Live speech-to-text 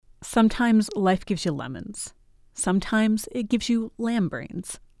Sometimes life gives you lemons. Sometimes it gives you lamb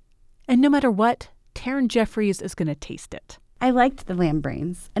brains. And no matter what, Taryn Jeffries is going to taste it. I liked the lamb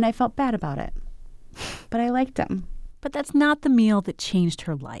brains, and I felt bad about it. But I liked them. But that's not the meal that changed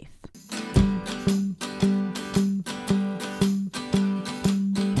her life.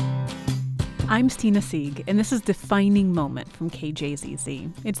 I'm Stina Sieg, and this is Defining Moment from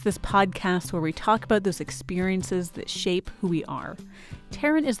KJZZ. It's this podcast where we talk about those experiences that shape who we are.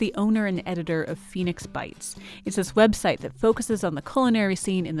 Taryn is the owner and editor of Phoenix Bites. It's this website that focuses on the culinary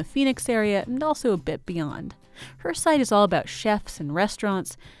scene in the Phoenix area and also a bit beyond. Her site is all about chefs and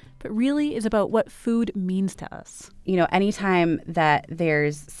restaurants, but really is about what food means to us. You know, anytime that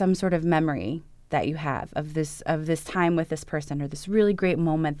there's some sort of memory that you have of this time with this person or this really great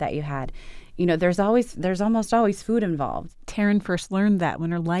moment that you had, you know, there's almost always food involved. Taryn first learned that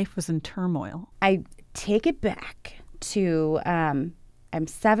when her life was in turmoil. I take it back to, I'm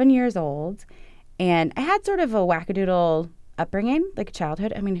 7 years old, and I had sort of a wackadoodle upbringing, like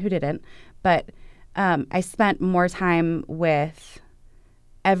childhood. I mean, who didn't? But I spent more time with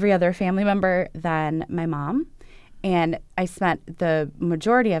every other family member than my mom. And I spent the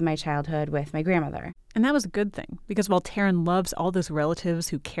majority of my childhood with my grandmother. And that was a good thing, because while Taryn loves all those relatives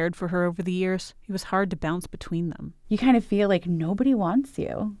who cared for her over the years, it was hard to bounce between them. You kind of feel like nobody wants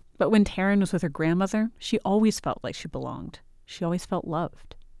you. But when Taryn was with her grandmother, she always felt like she belonged. She always felt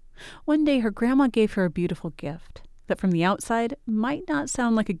loved. One day, her grandma gave her a beautiful gift that from the outside might not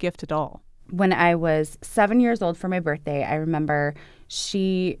sound like a gift at all. When I was 7 years old for my birthday, I remember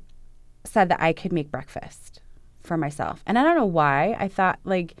she said that I could make breakfast for myself. And I don't know why. I thought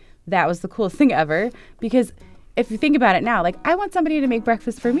like that was the coolest thing ever, because if you think about it now, like I want somebody to make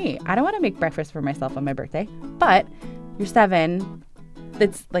breakfast for me. I don't want to make breakfast for myself on my birthday. But you're 7,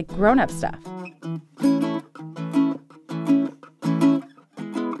 it's like grown-up stuff.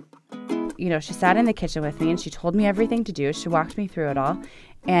 You know, she sat in the kitchen with me and she told me everything to do. She walked me through it all.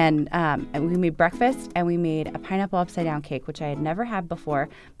 And we made breakfast and we made a pineapple upside down cake, which I had never had before.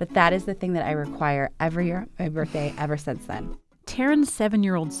 But that is the thing that I require every year on my birthday ever since then. Taryn's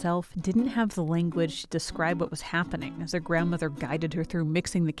 7-year-old self didn't have the language to describe what was happening as her grandmother guided her through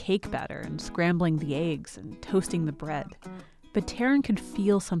mixing the cake batter and scrambling the eggs and toasting the bread. But Taryn could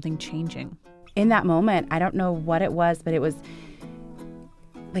feel something changing. In that moment, I don't know what it was, but it was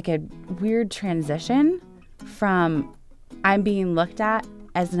like a weird transition from I'm being looked at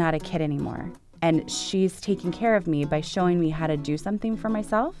as not a kid anymore. And she's taking care of me by showing me how to do something for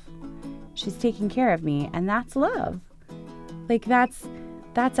myself. She's taking care of me, and that's love. Like that's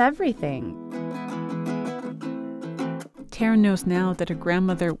everything. Taryn knows now that her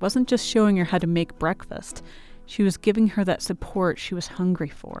grandmother wasn't just showing her how to make breakfast. She was giving her that support she was hungry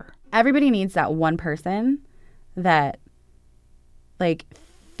for. Everybody needs that one person that like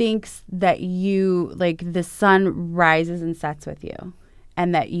thinks that you, like the sun rises and sets with you.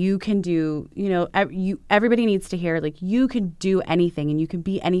 And that you can do, you know, everybody needs to hear, like, you can do anything and you can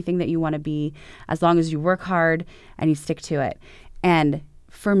be anything that you want to be as long as you work hard and you stick to it. And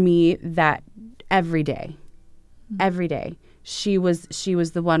for me, that every day, she was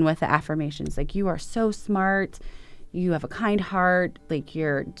the one with the affirmations. Like, you are so smart. You have a kind heart. Like,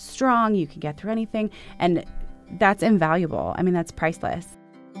 you're strong. You can get through anything. And that's invaluable. I mean, that's priceless.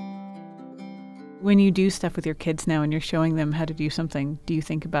 When you do stuff with your kids now and you're showing them how to do something, do you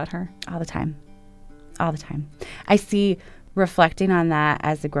think about her? All the time. All the time. I see, reflecting on that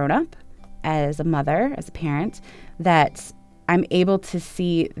as a grown-up, as a mother, as a parent, that I'm able to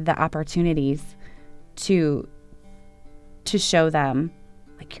see the opportunities to show them,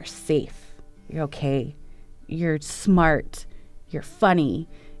 like, you're safe, you're okay, you're smart, you're funny.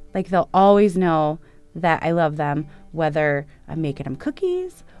 Like, they'll always know that I love them, whether I'm making them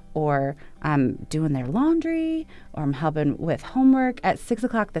cookies or I'm doing their laundry, or I'm helping with homework at 6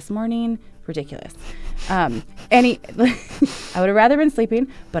 o'clock this morning. Ridiculous. I would have rather been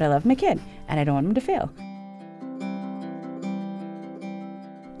sleeping, but I love my kid, and I don't want him to fail.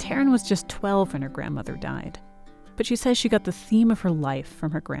 Taryn was just 12 when her grandmother died, but she says she got the theme of her life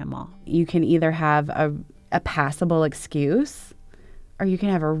from her grandma. You can either have a passable excuse, or you can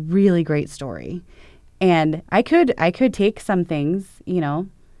have a really great story. And I could take some things, you know,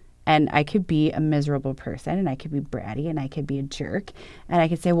 and I could be a miserable person, and I could be bratty, and I could be a jerk, and I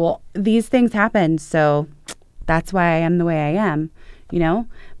could say, well, these things happened, so that's why I am the way I am, you know?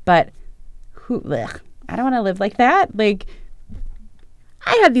 But I don't want to live like that. Like,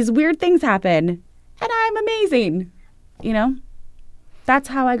 I had these weird things happen, and I'm amazing, you know? That's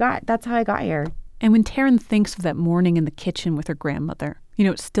how I got here. And when Taryn thinks of that morning in the kitchen with her grandmother, you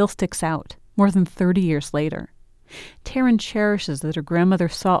know, it still sticks out more than 30 years later. Taryn cherishes that her grandmother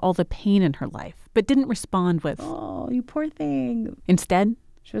saw all the pain in her life, but didn't respond with, "Oh, you poor thing." Instead,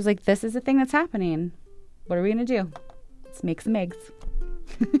 she was like, "This is the thing that's happening. What are we going to do? Let's make some eggs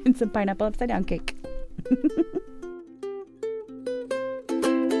and some pineapple upside down cake."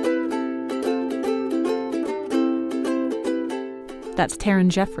 That's Taryn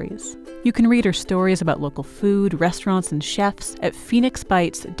Jeffries. You can read her stories about local food, restaurants, and chefs at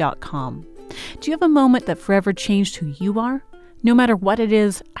phoenixbites.com. Do you have a moment that forever changed who you are? No matter what it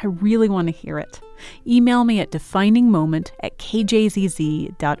is, I really want to hear it. Email me at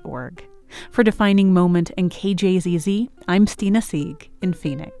definingmoment@kjzz.org. For Defining Moment and KJZZ, I'm Stina Sieg in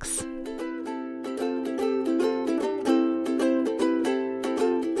Phoenix.